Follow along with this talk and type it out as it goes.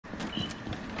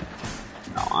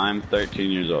I'm 13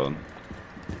 years old.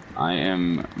 I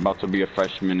am about to be a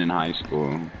freshman in high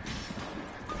school.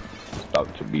 It's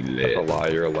about to be lit. That's a lie,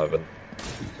 you're 11.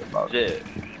 It's about Shit.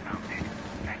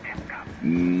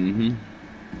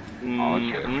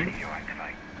 Okay.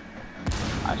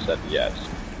 I said yes.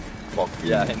 Fuck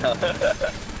yeah, I know.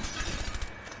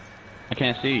 I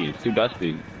can't see. It's too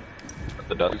dusty.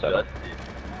 The dust settled.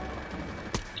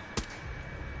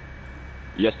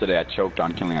 Yesterday I choked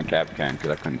on killing a Capcan because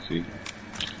I couldn't see.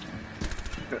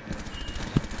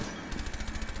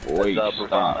 Wait,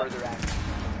 stop.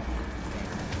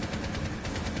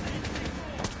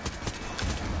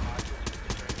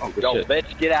 Oh, yo, shit.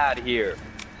 bitch, get out of here.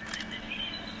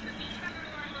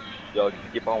 Yo,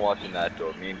 just keep on watching that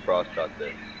door. Me and Frost got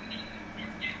this.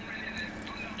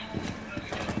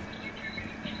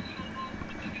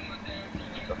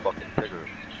 The fucking trigger.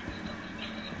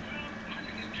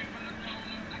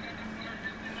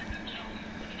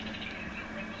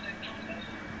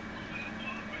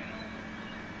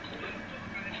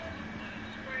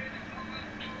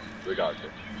 We got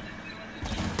this.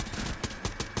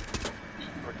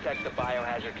 Protect the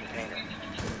biohazard container.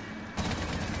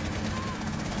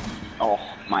 Oh,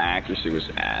 my accuracy was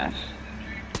ass.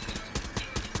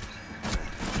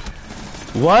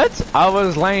 What? I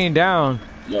was laying down.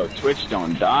 Yo, Twitch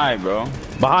don't die, bro.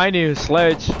 Behind you,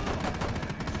 Sledge.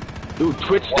 Dude,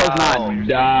 Twitch does not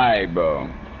die, bro.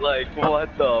 Like,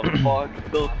 what the fuck?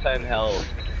 Still 10 health.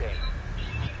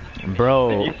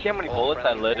 Bro. You see how many bullets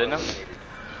I lit in him?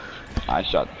 I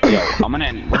shot. Yo, we're gonna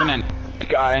end this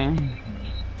guy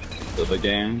to the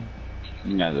game.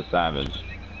 You guys are savage.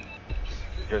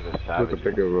 Here's a savage. Look a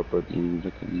bigger up at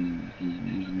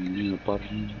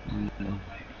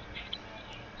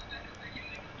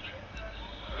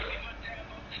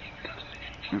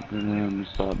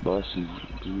Stop busting.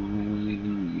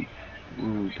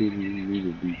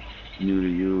 New to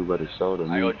you, but it's so to me.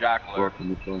 I go Jackler.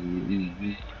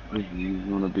 You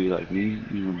wanna be like me?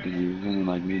 You wanna be woman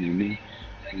like me to me?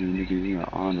 You niggas, you gonna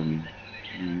honor me.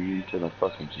 Until I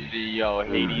fuck with you. See, yo,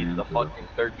 Hades, the fucking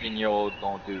 13-year-old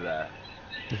don't do that.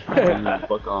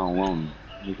 Fuck on woman.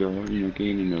 You go, you get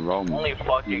in the wrong. Only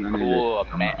fucking cool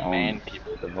man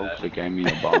people do The host that. that gave me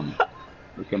a bomb.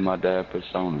 Look at my dad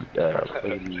persona. Dad,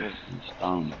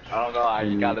 stone. I don't know how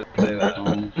you gotta say that.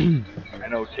 I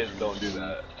know kids don't do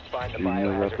that. Find the You know,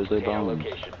 biohazard represent container on.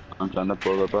 location. I'm trying to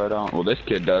pull it right on. Well, this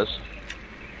kid does.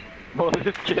 Well,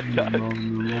 this kid does.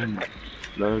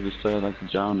 Love to say like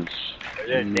Jonas.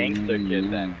 Yeah, gangster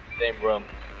kid then. Same room.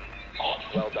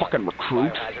 Well done. Fucking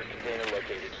recruit. Biohazard container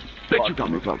located. Bitch, you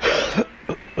got me fucked up.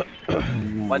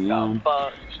 What the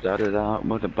fuck? Started out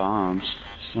with the bombs.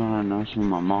 Son, that's from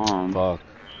my mom. Fuck.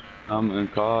 I'm in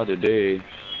car today.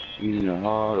 Eating the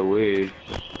hard away.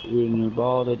 Winning the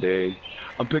ball today.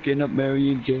 I'm picking up Mary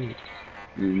and Jay.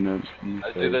 Let's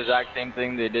do the exact same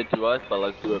thing they did to us, but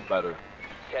let's do it better.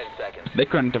 10 seconds. They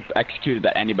couldn't have executed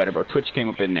that any better, bro. Twitch came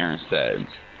up in there and said,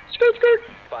 skirt, skirt.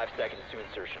 5 seconds to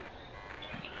insertion.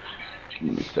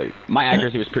 Let me say, my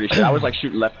accuracy was pretty shit. I was like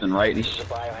shooting left and right, and The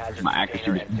biohazard my accuracy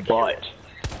container was and secure butt. it.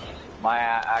 My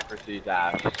accuracy's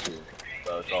ass too,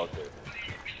 so it's all good.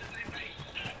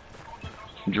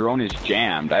 Drone is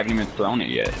jammed. I haven't even thrown it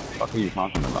yet. What the fuck are you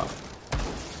talking about?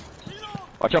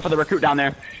 Watch out for the recruit down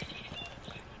there.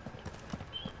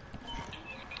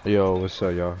 Yo, what's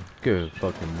up, y'all? Good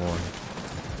fucking morning.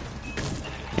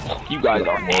 You guys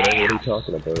are What are you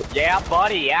talking about? Yeah,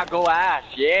 buddy. Yeah, go Ash.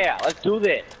 Yeah, let's do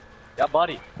this. Yeah,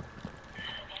 buddy.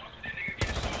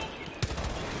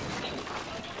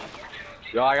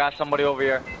 Yo, I got somebody over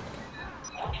here.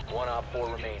 1 op 4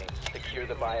 remaining. Secure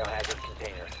the biohazard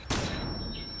container.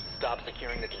 Stop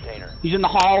securing the container. He's in the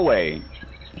hallway.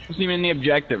 He's even in the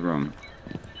objective room.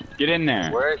 Get in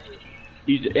there. Where is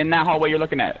he? He's in that hallway you're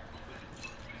looking at.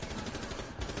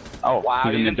 Oh, Wow,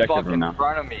 he's in the he's objective fucking room now. in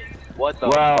front of me. What the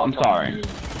Well, fuck? I'm sorry.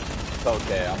 It's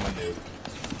okay, I'm a noob.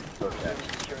 It's okay.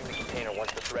 Securing the container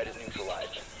once the threat is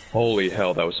neutralized. Holy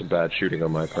hell, that was some bad shooting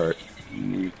on my part.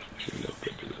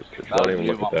 Don't even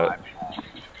look at that.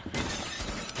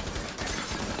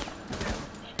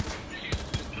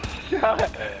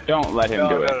 Don't let him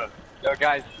do it. Yo,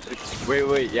 guys,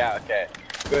 wait, yeah, okay.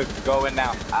 Good, go in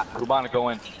now. Cubana, go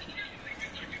in.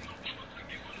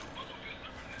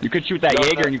 You could shoot that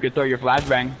Jaeger and you could throw your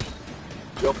flashbang.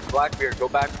 Yo, Blackbeard, go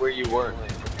back where you were.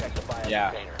 Protect the biohazard Yeah,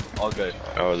 container. all good.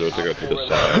 I was about to go to the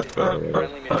side, but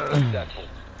Friendly mission successful.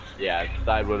 Yeah, the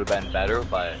side would have been better,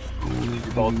 but you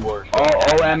both were. Oh,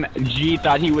 OMG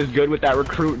thought he was good with that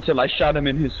recruit until I shot him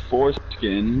in his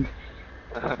foreskin.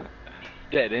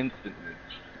 Dead instantly.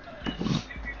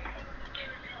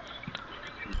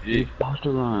 He's about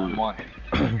to run. Come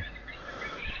on.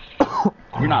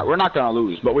 We're not gonna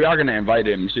lose, but we are gonna invite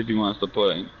him, see if he wants to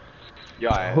play.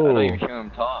 Yeah, I don't even hear him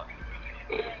talk.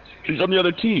 He's on the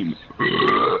other team.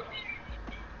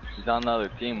 He's on the other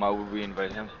team, why would we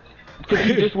invite him? Because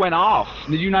he just went off.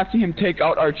 Did you not see him take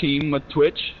out our team with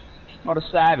Twitch? What a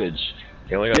savage.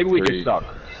 He only got Maybe we three. could suck.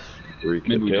 Three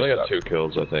kills. He only got 2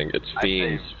 kills, I think. It's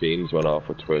Fiends. Fiends went off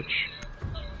with Twitch.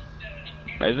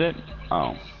 Is it?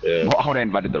 Oh. Yeah. Well, I would have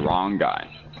invited the wrong guy.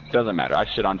 Doesn't matter. I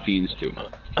shit on Fiends too.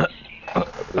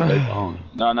 No,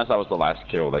 unless that was the last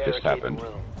kill that just happened.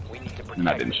 And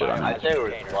I didn't shit on I him. say it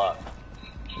was luck.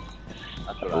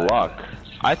 That's what I Luck.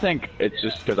 I think it's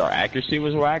just because our accuracy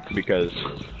was whack, because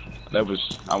I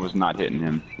was not hitting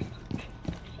him.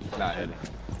 Not hitting.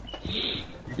 He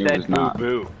It said was boo not.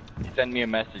 boo. He sent me a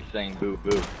message saying boo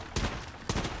boo.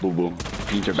 Boo boo.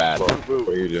 Fiends are bad. What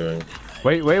are you doing?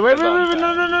 Wait,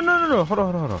 no. Hold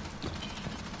on.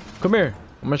 Come here.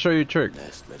 I'm gonna show you a trick.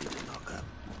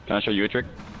 Can I show you a trick?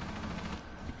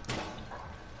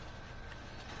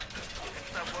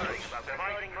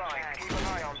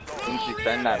 Since you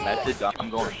send that message, I'm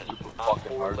going super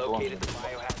fucking hard for him.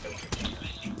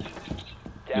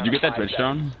 Did you get that Twitch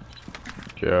drone?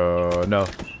 No.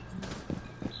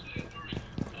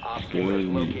 Believe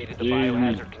me. Believe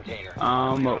me.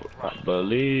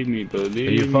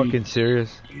 Are you fucking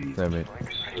serious? Damn it.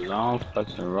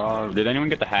 Did anyone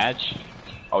get the hatch?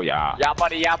 Oh yeah. Yeah,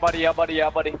 buddy.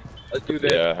 Let's do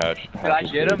this. Yeah, Hatch. Did I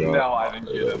get him? No, I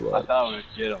didn't get him. I thought I would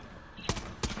get him.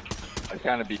 I was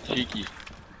trying to be cheeky.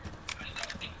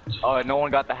 Oh, and no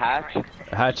one got the hatch?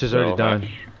 Hatch is already done.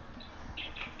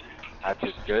 Hatch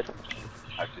is good.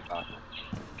 Hatch is not.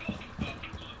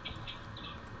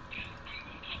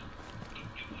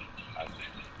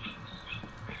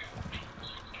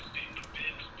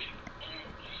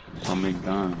 Oh my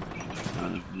god.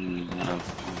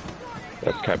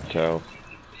 That's Capital.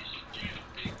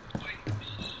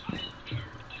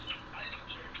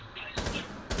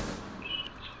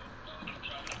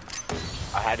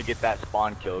 I had to get that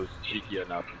spawn kill. It was cheeky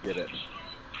enough to get it.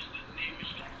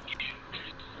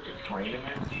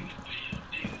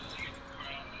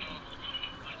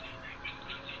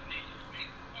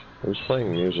 Who's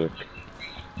playing music?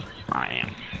 I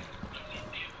am.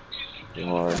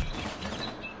 You are.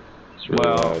 It's really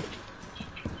loud.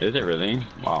 Is it really?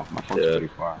 Wow, my phone's pretty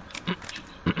far.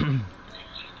 I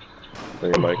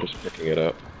think your mic is picking it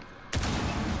up.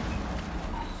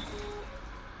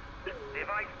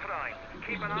 Device prime.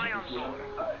 Keep an eye on zone.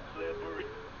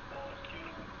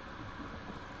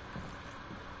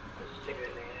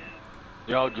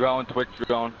 Yo, drone, Twitch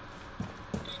drone.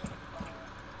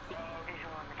 Visual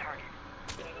on the target.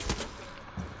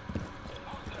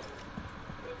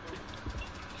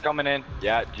 Coming in.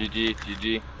 Yeah,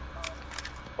 GG.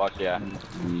 Fuck yeah.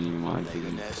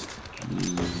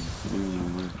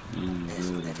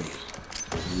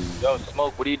 Yo,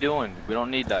 Smoke, what are you doing? We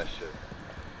don't need that shit.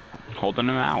 Holding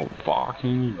him out.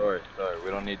 Fucking. Sorry,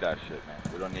 we don't need that shit, man.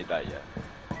 We don't need that yet.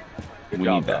 Good We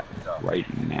job, need that bro.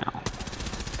 right now.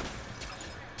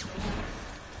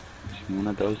 One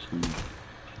of those.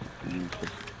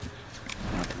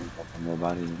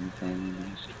 Nobody anything.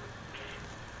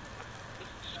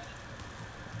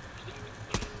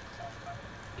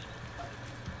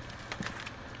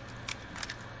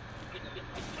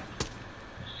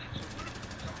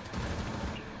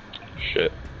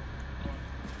 Shit.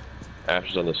 Ash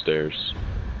is on the stairs.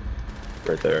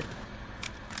 Right there.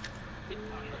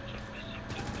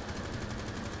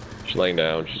 She's laying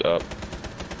down, she's up.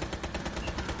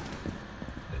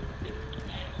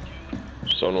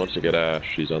 Someone wants to get Ash,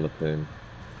 she's on the pin.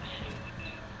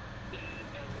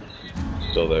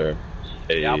 Still there.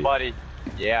 Hey. Yeah, buddy.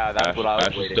 Yeah, that's Ash, what I was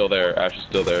Ash is waiting still there, Ash is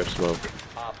still there, Smoke.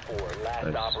 Op 4, last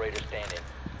Nice. operator standing.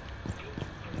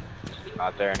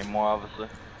 Not there anymore, obviously.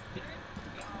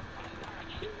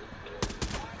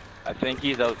 I think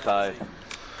he's outside.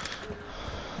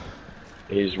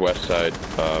 He's west side,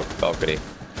 balcony.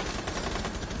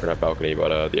 Or not balcony,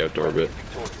 but the outdoor bit.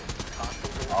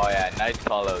 Oh yeah, nice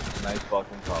call-outs. Nice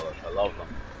fucking call-outs. I love them.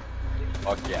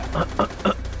 Fuck yeah.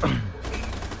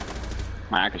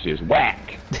 My accuracy is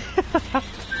whack.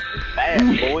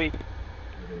 Bad, boy.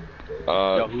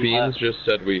 who Fiends left? just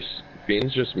said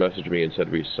Fiends just messaged me and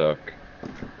said we suck.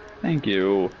 Thank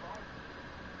you.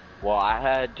 Well, I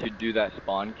had to do that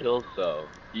spawn kill, so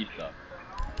he sucked.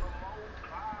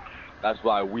 That's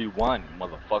why we won,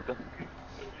 motherfucker.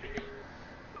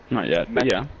 Not yet, but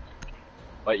yeah.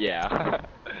 But yeah.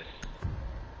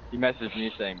 He messaged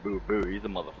me saying boo boo, he's a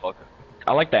motherfucker.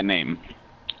 I like that name.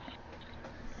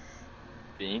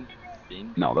 Bean?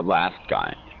 Bean? No, the last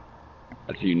guy.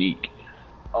 That's unique.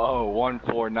 Oh, 1,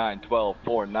 4, 9, 12,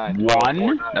 4, 9, 12, 4, 1?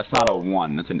 9, That's 12. not a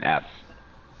 1. That's an F.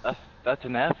 That's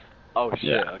an F? Oh shit,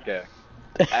 Yeah. okay.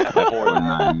 F 4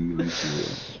 9.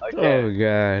 Okay. Oh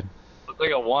god. Looks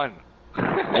like a 1.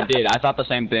 I did. I thought the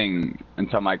same thing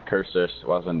until my cursor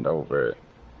wasn't over it.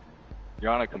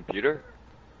 You're on a computer?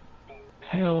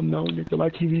 Hell no, nigga. My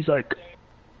TV's like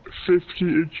 50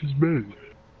 inches big.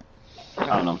 I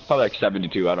don't know. Probably like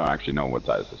 72. I don't actually know what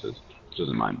size this is. This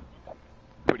isn't mine.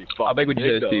 Pretty fucking How big would you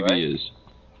say big, this though, TV right? is?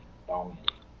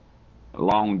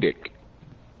 Long dick.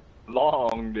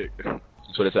 Long dick.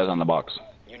 That's what it says on the box.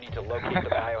 You need to locate the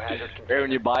biohazard Right container.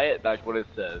 when you buy it, that's what it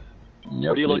says. Yep.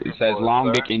 What are you looking It says for, long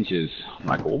sir? dick inches. I'm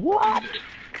like, what?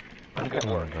 Oh The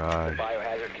god.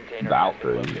 biohazard container.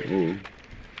 Valkyrie. Ooh.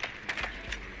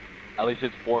 At least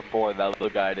it's 4-4. That little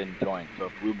guy didn't join. So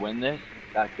if we win this,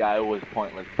 that guy was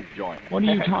pointless to join. What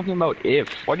are you talking about? If?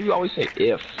 Why do you always say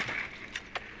if?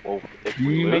 Well, if You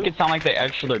we make lose, it sound like they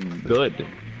actually are good.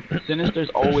 Sinister's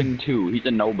 0-2. He's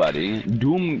a nobody.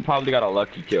 Doom probably got a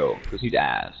lucky kill because he's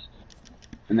ass.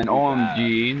 And then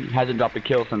OMG hasn't dropped a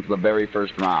kill since the very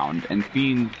first round. And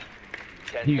Fiend's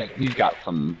 10 seconds. he's got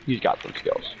some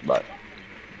skills. But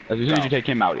as soon as you take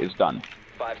him out, it's done.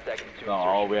 5 seconds to no,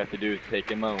 all we have to do is take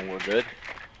him out and we're good.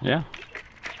 Yeah.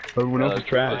 Everyone else is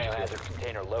trash. Biohazard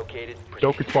container located.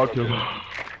 Don't get spawn kill.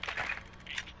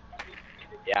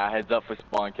 Yeah, heads up for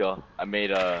spawn kill. I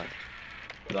made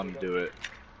them do it.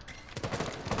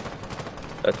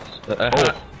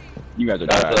 That's You guys are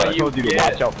That's trash. I you told you to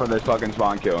get. watch out for this fucking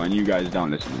spawn kill, and you guys don't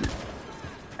listen to me.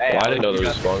 Hey, well, I didn't know there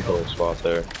was a spawn killing spot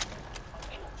there.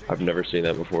 I've never seen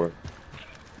that before.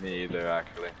 Me either,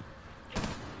 actually.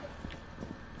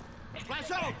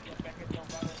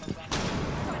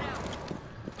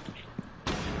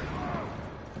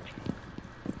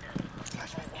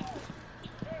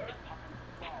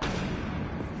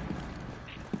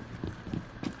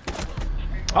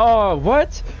 Oh, what?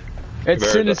 It's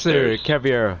Caveira's Sinister, upstairs.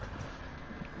 Caveira.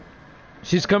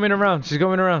 She's coming around. She's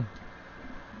going around.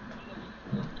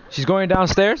 She's going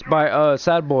downstairs by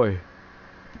Sad Boy.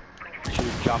 Should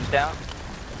we jump down?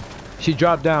 She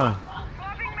dropped down.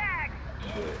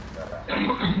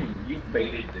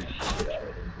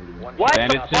 What?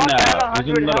 And the it's fuck? I had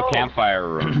in a 100 little health. campfire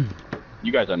room.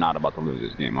 You guys are not about to lose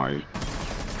this game, are you?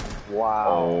 Wow.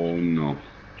 Oh no.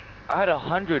 I had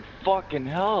 100 fucking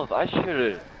health. I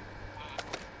should've.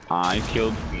 I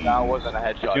killed Fiend. That wasn't a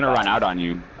headshot. He's gonna run out on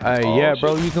you. Yeah,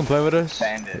 bro, you can play with us.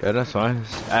 Bandit. Yeah, that's fine.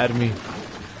 Just add me.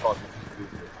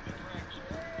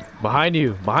 Behind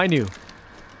you, behind you.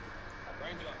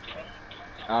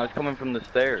 I was coming from the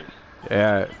stairs.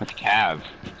 Yeah, That's Cav.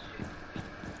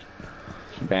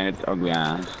 Bandit's ugly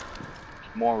ass.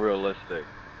 More realistic.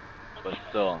 But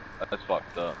still, that's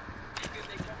fucked up.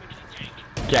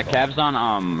 Yeah, Cav's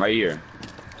on right here.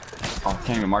 Oh,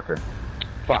 can't even mark her.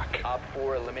 Fuck. Op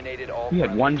 4 eliminated all. He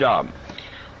had one job.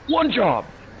 One job.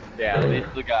 Yeah, at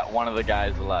least we got one of the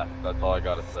guys left. That's all I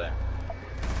gotta say.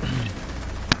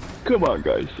 Come on,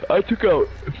 guys. I took out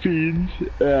Fiends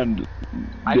and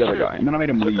the other guy, and then I made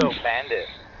him leave. Bandit.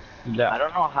 I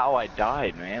don't know how I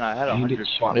died, man. I had Bandit 100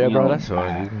 shot yeah, me bro, out. that's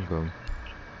fine. You can go.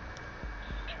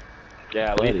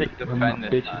 Yeah, at least they can defend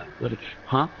this time.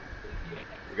 Huh?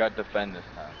 We gotta defend this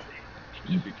time.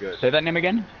 Should be good. Say that name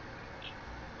again.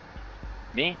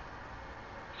 Me?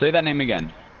 Say that name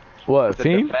again. What, The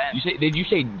Fiend? defense. You say? Did you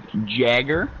say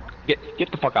Jagger? Get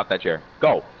the fuck out that chair.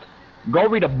 Go. Go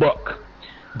read a book.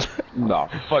 No,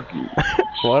 fuck you.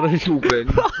 What are you Stupid.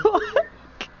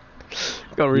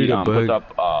 Go read He, a puts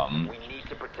book. up We need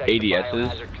to protect the ADSs.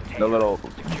 biohazard container. The little,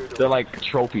 Secure the they're like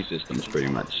trophy systems, pretty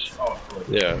much.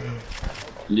 Yeah.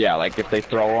 Yeah, like if they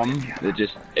throw them,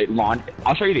 it launch.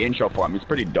 I'll show you the intro for them. It's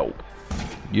pretty dope.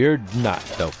 You're not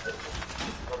dope.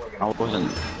 I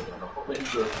wasn't.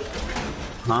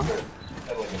 Huh?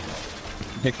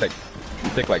 It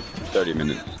takes like 30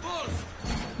 minutes.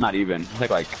 Not even. It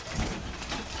takes like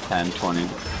 10, 20.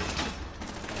 Stop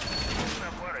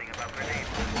worrying about grenades.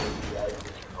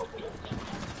 I'll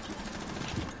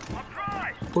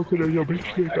try.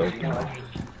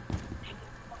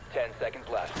 10 seconds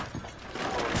left.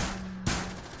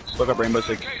 Let's look up Rainbow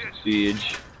Six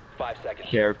Siege 5 seconds.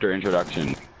 character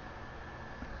introduction.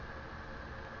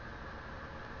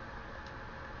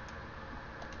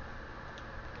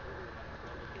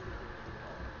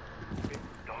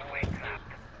 Don't wait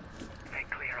trapped. Stay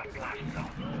clear of blast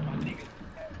zone.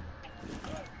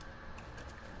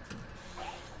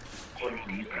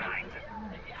 Primed.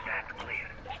 Stand clear.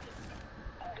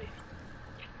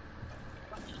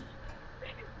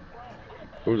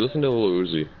 Who's listening to Lil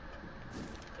Uzi?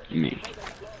 Me.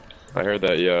 I heard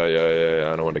that,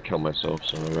 yeah. I don't want to kill myself,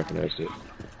 so I recognized it.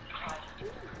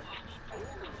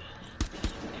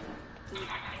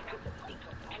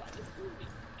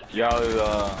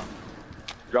 Yo,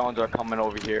 drones are coming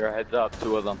over here. Heads up,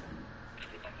 2 of them.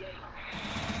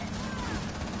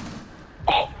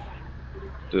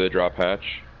 Do they drop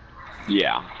hatch?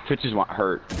 Yeah, Twitch is what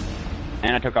hurt.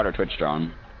 And I took out our Twitch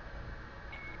drone.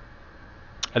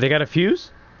 They got a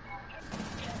fuse?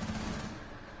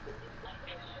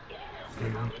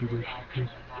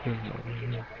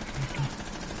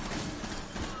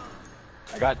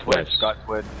 I got Twitch, Nice. got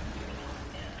Twitch.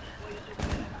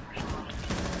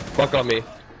 Fuck on me.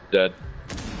 Dead.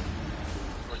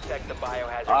 Protect the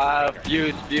biohazard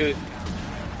container. Fuse.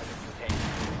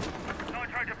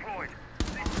 Nitro deployed.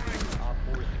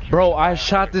 Bro, I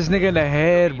shot this nigga in the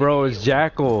head, bro. It's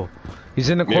Jackal. He's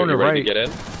in the Mir, corner, you ready right? to get in?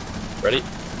 Ready?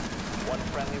 One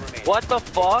friendly remaining. What the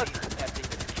fuck? Attempting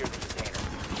to secure the container.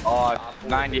 Oh,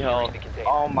 90 health.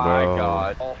 Oh my Bro.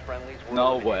 god. All friendlies were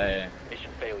No eliminated. way.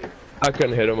 Mission failure. I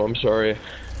couldn't hit him, I'm sorry.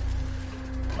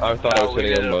 I thought I was we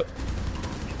hitting did him, it.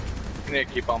 but We need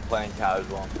to keep on playing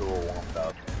casual until we're warmed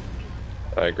up.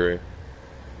 I agree.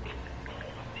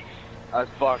 That's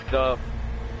fucked up.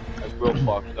 That's real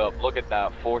fucked up. Look at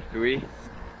that. 4-3.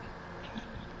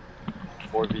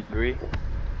 4v3.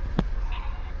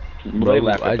 They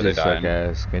left I after they just suck died.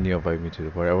 ass. Can you invite me to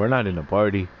the party? We're not in the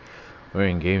party. We're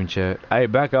in game chat. I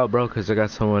back out, bro, because I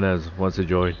got someone that wants to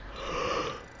join.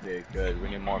 Okay, good. We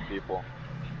need more people.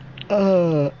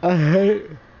 I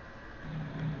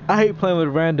hate playing with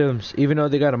randoms, even though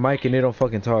they got a mic and they don't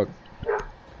fucking talk.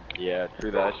 Yeah,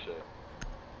 true that shit.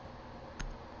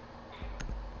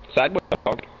 Sideway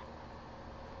dog.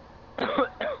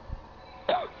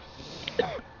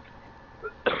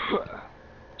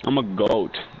 I'm a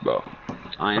goat, bro.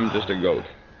 I am just a goat.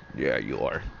 Yeah, you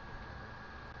are.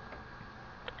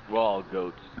 We're all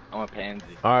goats. I'm a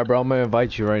pansy. Alright, bro, I'm gonna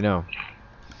invite you right now.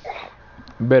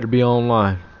 You better be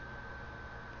online.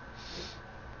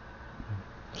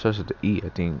 Starts with the E, I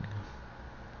think.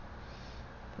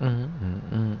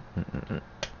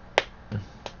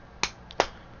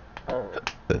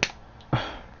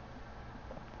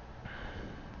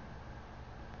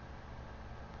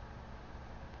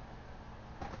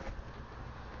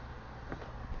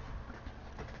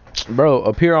 Bro,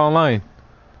 appear online.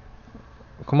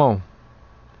 Come on.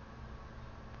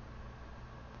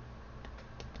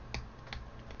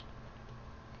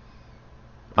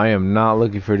 I am not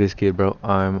looking for this kid, bro.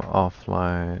 I'm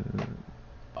offline.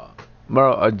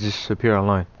 Bro, I just appear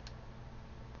online.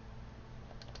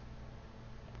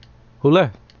 Who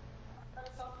left?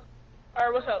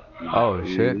 Alright, what's up? Oh,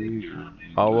 shit.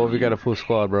 Oh, well, we got a full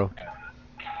squad, bro.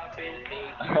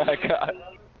 God.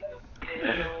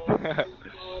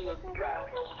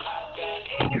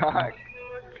 God.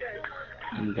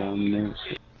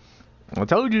 I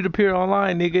told you to peer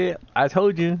online, nigga. I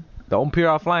told you. Don't peer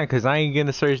offline, because I ain't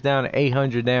gonna search down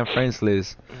 800 damn friends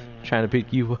list trying to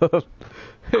pick you up.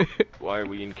 Why are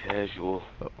we in casual?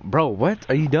 Bro, what?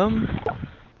 Are you dumb?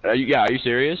 Are you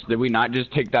serious? Did we not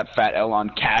just take that fat L on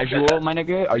casual, my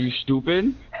nigga? Are you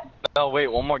stupid? No, wait,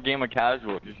 one more game of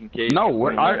casual, just in case. No,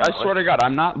 I swear to God,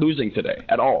 I'm not losing today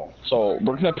at all. So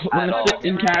we're gonna sit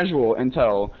in casual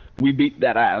until we beat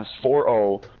that ass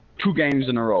 4-0, 2 games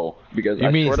in a row. Because You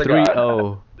I mean swear to 3-0.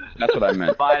 God, that's what I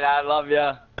meant. Bye, I love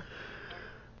ya.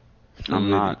 I'm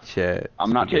not. Chat.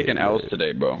 I'm not taking L's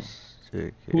today, bro.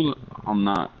 I'm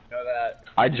not. Know that.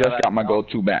 I just got my gold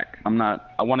 2 back. I'm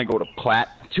not. I want to go to plat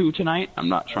 2 tonight. I'm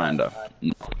not trying to.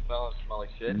 Smell like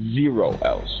shit. 0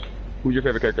 L's. Who's your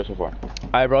favorite character so far?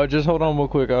 Alright, bro, just hold on real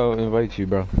quick. I'll invite you,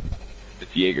 bro.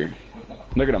 It's Jaeger.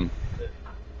 Look at him.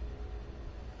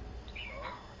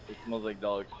 It smells like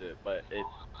dog shit, but it's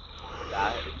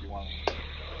that if you want.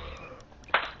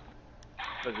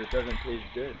 Because it doesn't taste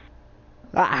good.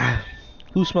 Ah,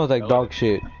 who smells like dog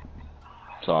shit?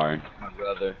 Sorry. My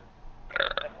brother.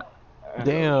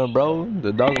 Damn, bro.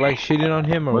 The dog like shitting on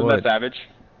him or Wasn't what? that savage?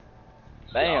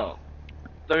 Damn.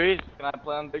 3, can I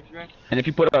play on the big screen? And if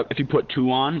you put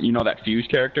 2 on, you know that fuse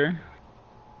character?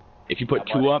 If you put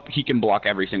 2 up, he can block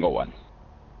every single one.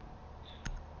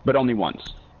 But only once.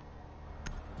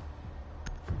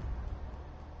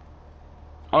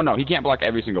 Oh no, he can't block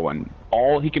every single one.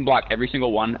 He can block every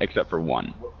single one except for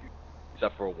 1.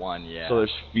 Except for 1, yeah. So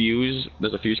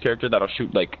there's a fuse character that'll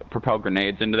shoot like propel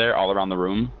grenades into there all around the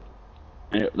room.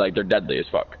 And like they're deadly as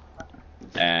fuck.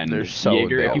 And They're so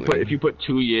Jaeger, deadly. if you put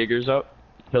 2 Jaegers up,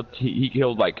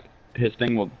 he'll like his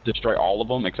thing will destroy all of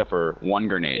them except for 1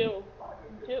 grenade.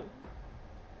 Two.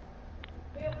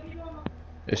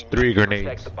 It's 3 Protect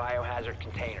grenades. the biohazard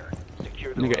container.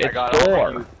 Secure the Nigga, got it's all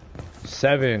 4.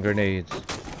 7 grenades.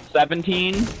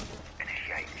 17. Initiate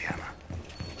jammer.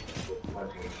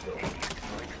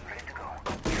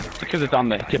 Because it's on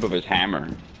the tip of his hammer.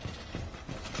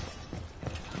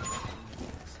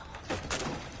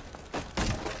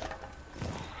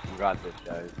 You got this,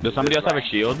 guys. Does somebody else have a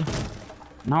shield?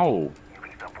 No. You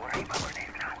can stop worrying about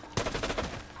grenades now.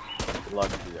 Good luck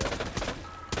to you guys.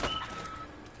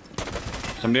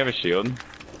 Somebody have a shield?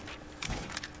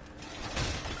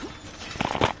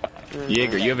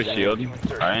 Jaeger, you have a shield,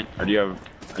 alright? Or do you have?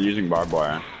 Are you using barbed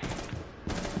wire?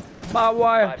 Barbed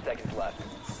wire. 5 seconds left.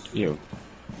 You.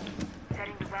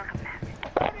 Setting the welcome mat.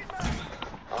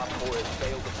 Op 4 has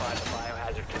failed to find the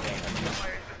biohazard container.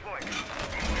 Fire is deployed.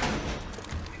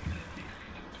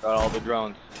 Got all the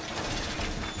drones.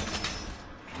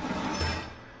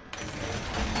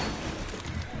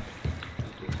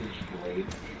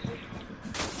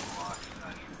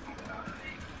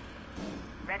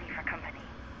 Ready for company.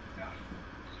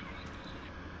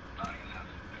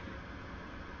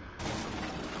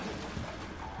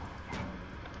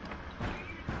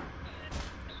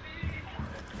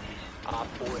 Op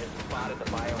 4 has spotted the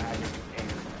biohazard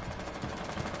container.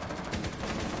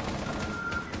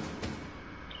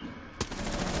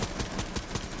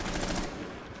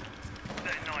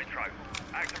 Setting nitro.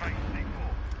 Activate C4.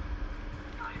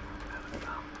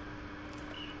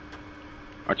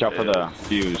 Watch out for the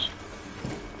fuse.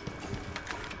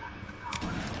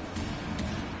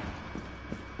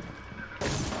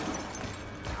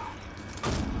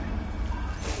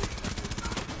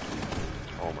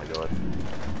 Oh my god.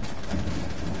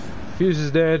 Fuse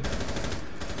is dead.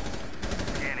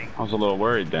 Scanning. I was a little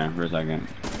worried there for a second.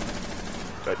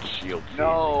 That shield.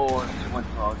 No, someone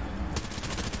talking.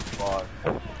 Fuck.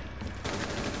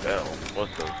 Hell,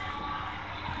 what's the?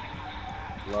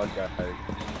 Luck, guys.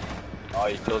 Oh,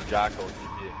 he killed Jackal.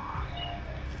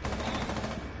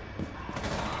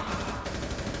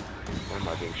 What am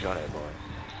I being shot at, boy?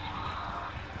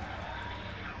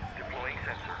 Deploying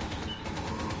sensor.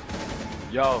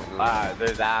 Yo,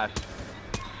 there's Ash.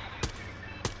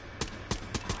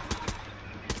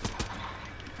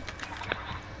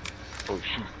 Oh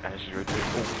shoot, Ash is right there.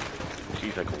 Oh,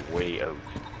 she's like way out.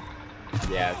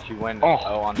 Yeah, she went. Oh,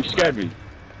 on you the scared me.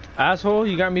 Asshole,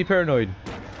 you got me paranoid.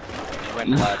 She went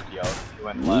left, yo. She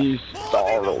went left. You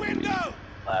startled me.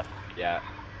 Left, yeah.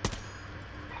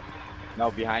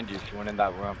 No, behind you. She went in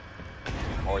that room.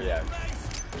 Oh yeah.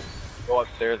 Go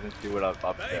upstairs and see what up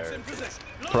upstairs.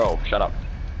 Bro, shut up.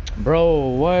 Bro,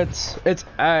 what? It's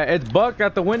Buck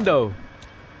at the window.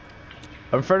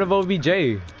 In front of OBJ.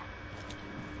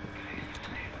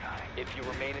 If you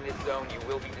remain in this zone, you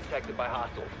will be detected by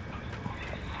hostiles.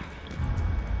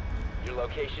 Your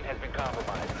location has been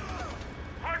compromised.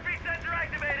 Heartbeat sensor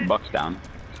activated. Buck's down.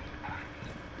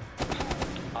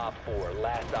 Op 4,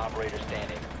 last operator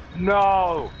standing.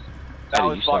 No! That Hey,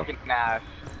 was you suck. fucking Nash.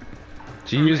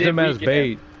 She used him as weaken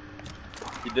bait.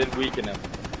 He did weaken him.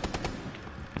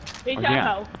 Hey, Oh, Taco.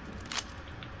 yeah.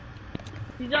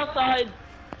 He's outside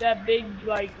that big,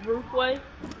 like, roofway.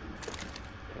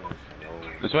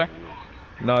 This way?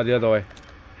 No, the other way.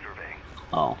 Surveying.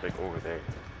 Oh. It's like over there.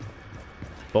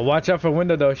 But watch out for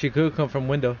window though. She could come from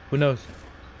window. Who knows?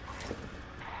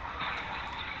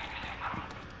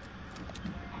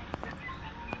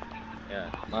 Yeah,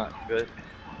 not good.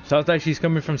 Sounds like she's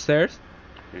coming from stairs.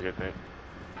 You get me?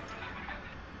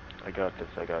 I got this,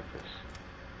 I got this.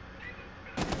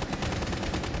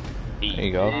 There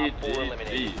you go. Op 4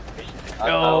 eliminated. Mission success.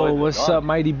 Yo, what's up,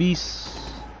 mighty beasts?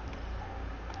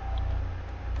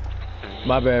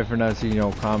 My bad for not seeing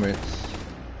your comments.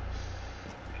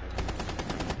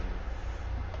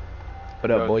 What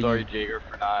up, boy? Sorry, Jaeger,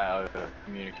 for not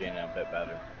communicating a bit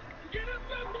better.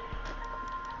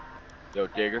 Yo,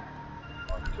 Jaeger.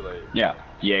 Oh, too late. Yeah,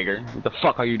 Jaeger. What the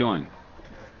fuck are you doing?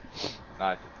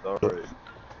 Nice, sorry.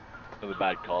 That was a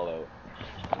bad call out.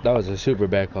 That was a super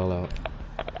bad call out.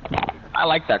 I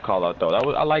like that call out though.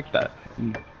 I like that.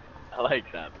 I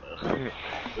like that though. It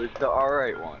was the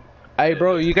alright one. Hey,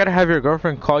 bro, you gotta have your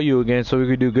girlfriend call you again so we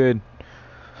could do good.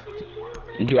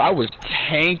 Dude, I was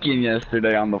tanking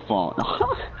yesterday on the phone.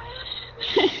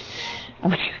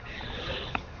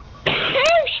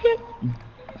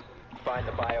 Find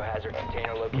the biohazard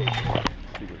container location.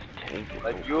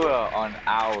 Like you were on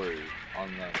hours on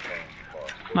that phone.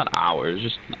 Not hours,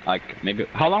 just like maybe.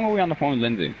 How long were we on the phone with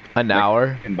Lindsay? An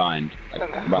hour, Combined, like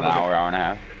about an hour, hour and a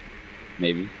half,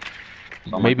 maybe.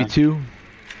 Something maybe like that. 2.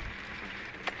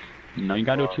 You know, you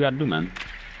gotta do what you gotta do, man.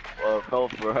 Well, it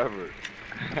felt forever.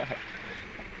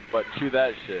 But to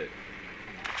that shit.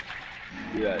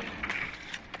 Yeah.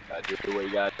 Gotta do what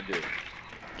you gotta do.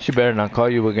 She better not call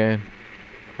you again.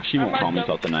 She won't call me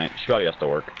until tonight. She probably has to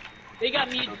work. They got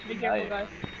mutes. Be careful, guys.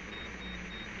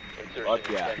 Insertion Fuck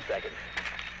in yeah. 10 seconds.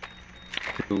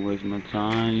 You waste my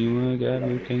time, you make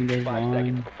everything that's 5 seconds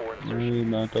fine. before Worry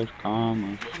insertion. about those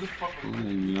commas. We're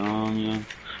young, yeah.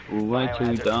 We're way too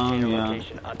Biohazard dumb, container yeah.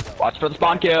 location unknown. Watch for the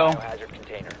spawn kill. Biohazard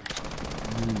container.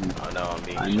 Oh no, I'm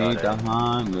being I shot need the at.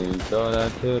 Heimlich, throw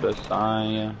that to the side,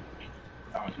 yeah.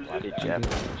 Why did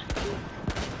Japanese?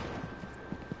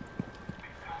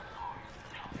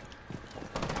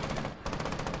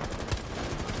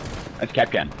 That's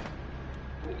Capcan.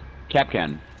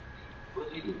 Capcan.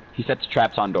 He sets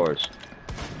traps on doors.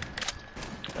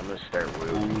 I'm gonna start with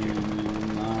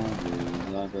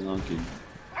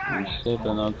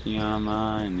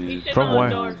He's From sitting on where?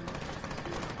 the door.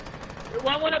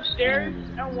 One went upstairs,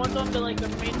 and one's on the like the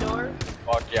main door.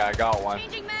 Fuck yeah, I got one.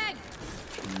 Changing mags.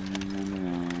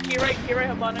 Here right,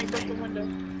 Habana, he broke the window.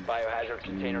 Biohazard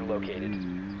container located.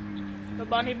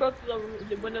 Habana, he broke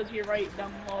the windows here right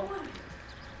down below.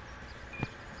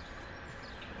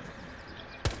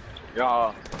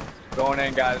 Yo, going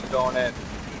in, guys, going in.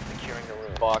 Securing the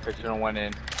room. Fuck, I should've went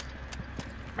in.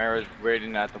 Mara's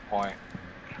waiting at the point.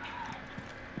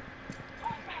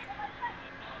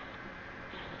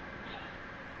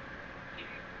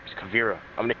 it's Kavira.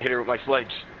 I'm gonna hit her with my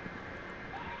sledge.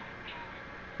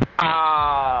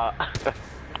 Ah!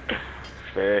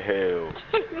 Fail.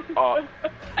 Oh.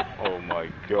 Oh my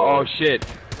god. Oh shit.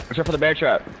 Watch out for the bear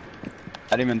trap.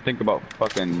 I didn't even think about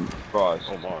fucking Frost.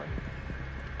 Oh my.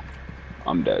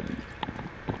 I'm dead.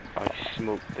 I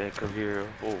smoked that Kavira.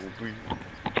 Oh, breathe.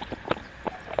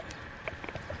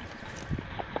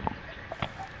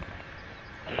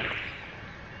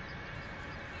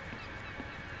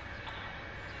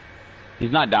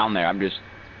 He's not down there, I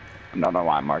don't know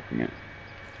why I'm marking it.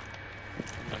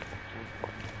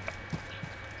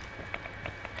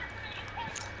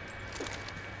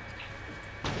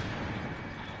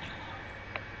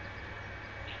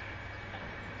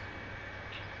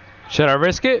 Should I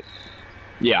risk it?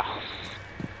 Yeah.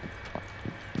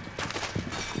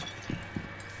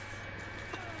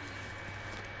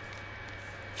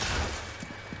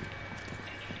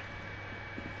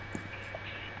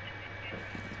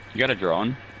 You got a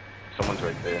drone? Someone's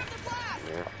right there.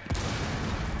 Yeah.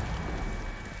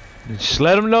 Just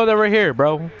let them know that we're here,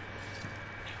 bro.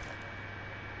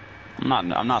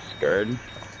 I'm not scared. Op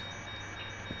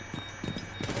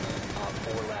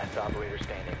 4 last operator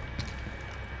standing.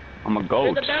 I'm a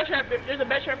goat. There's a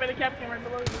bear trap in the captain right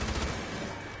below you.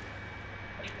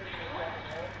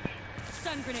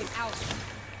 Stun grenade out.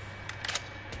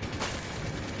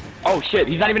 Oh shit,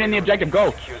 he's not even in the objective,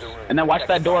 go! Secure the room. And then watch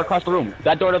that door across the room.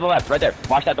 That door to the left, right there.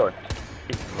 Watch that door.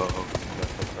 Oh, that's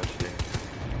so frustrating.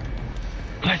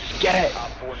 Let's get it!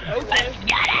 Op 4 Okay.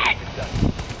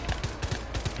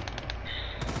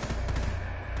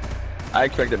 I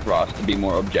expected Frost to be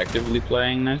more objectively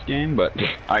playing this game, but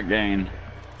I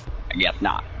guess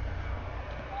not.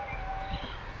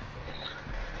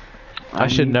 I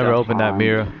should never open that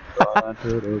mirror.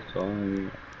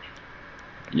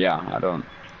 Yeah, I don't.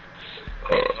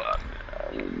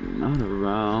 Not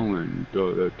around when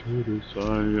throw that to the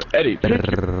side. Eddie, pick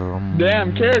your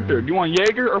damn character. Do you want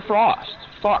Jaeger or Frost?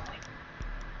 Fuck.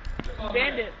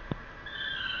 Bandit.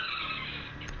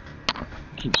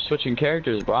 Keep switching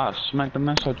characters, boss. Smack the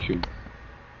mess out you.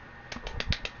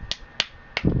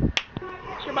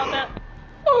 Sure about that?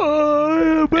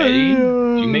 Eddie,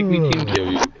 you make me team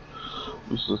kill you.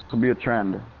 This could be a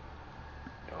trend.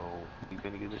 Oh, you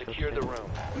gonna get this Secure the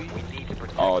room. We need to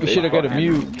protect Oh, We they should have got a fucking-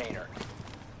 mute. container.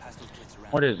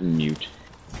 What is mute?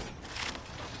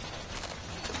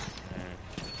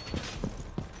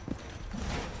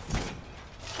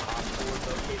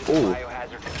 Ooh,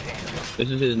 Biohazard container. this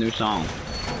is his new song.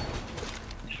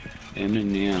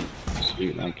 Eminem,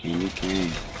 sweet like candy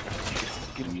cane.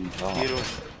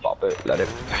 Pop it, let it.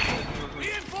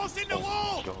 Reinforcing the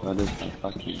wall. Let it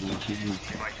fucking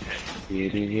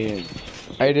it is.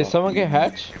 Hey, did someone get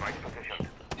hatched?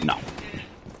 No.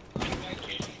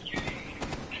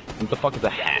 What the fuck is a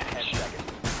hatch?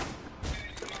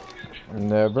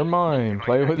 Never mind.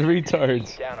 Play with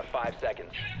retards. Down to 5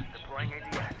 seconds.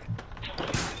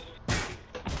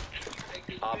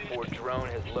 Op 4 drone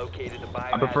has located the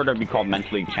biohazard. I prefer to be called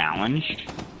mentally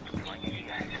challenged.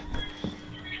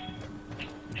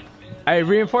 Hey,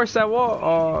 reinforce that wall.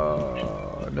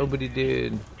 Oh, nobody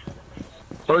did.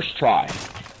 First try.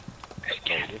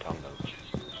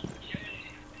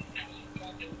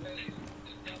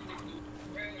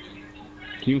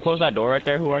 Can you close that door right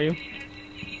there? Who are you?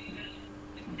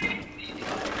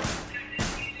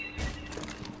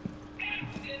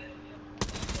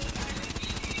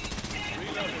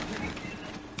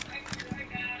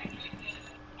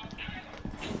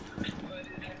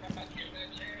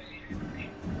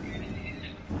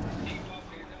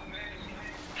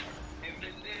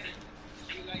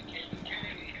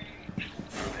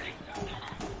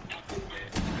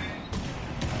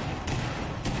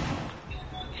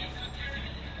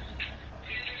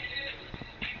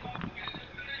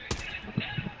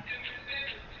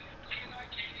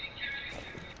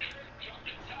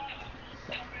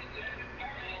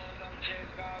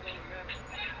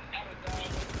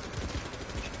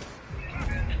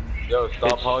 Yo,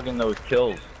 stop hogging those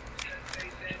kills.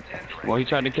 Well, he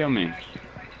tried to kill me.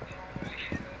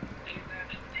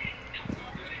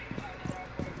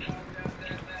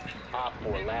 Op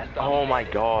 4, last Oh op my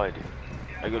standing. god.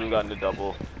 I could have gotten the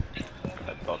double.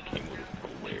 That thought came with it from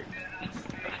where?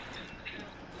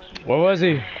 Where was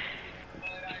he?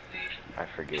 I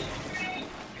forget.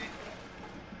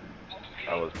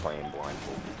 I was playing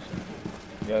blindfolded.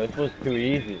 Yo, this was too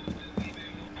easy.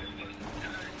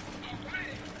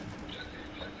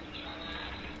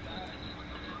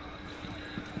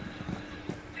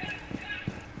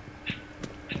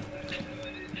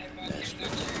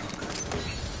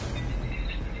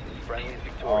 Friendly is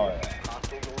Oh, victorious.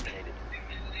 Hostiles eliminated.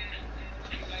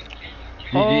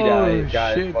 Oh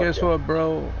guys, shit, fuck guess yeah. what,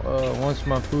 bro? Once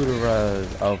my food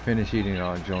arrives, I'll finish eating and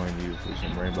I'll join you for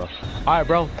some rainbow. Alright,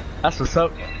 bro. That's what's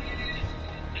up.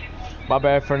 My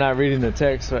bad for not reading the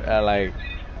text, like,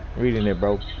 reading it,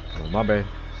 bro. My bad.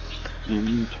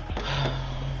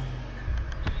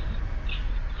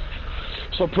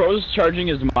 So Pro's charging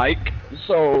his mic,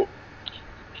 so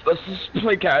let's just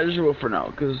play casual for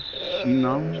now, cause you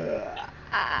know.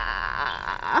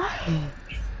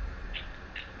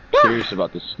 Serious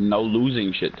about this no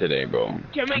losing shit today, bro.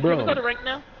 Can we Bro. go to rank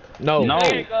now? No. No,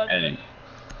 There you go. Eddie. You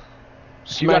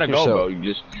Smack gotta go, yourself. bro. You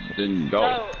just didn't go.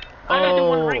 No. I gotta do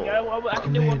one rank. I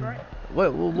can do one man. rank.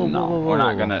 Whoa, We're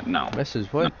not gonna. No, Message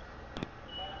what?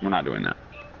 we're not doing that.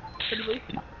 Can you please?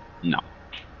 No.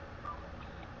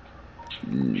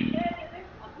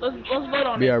 Let's vote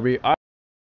on it. BRB.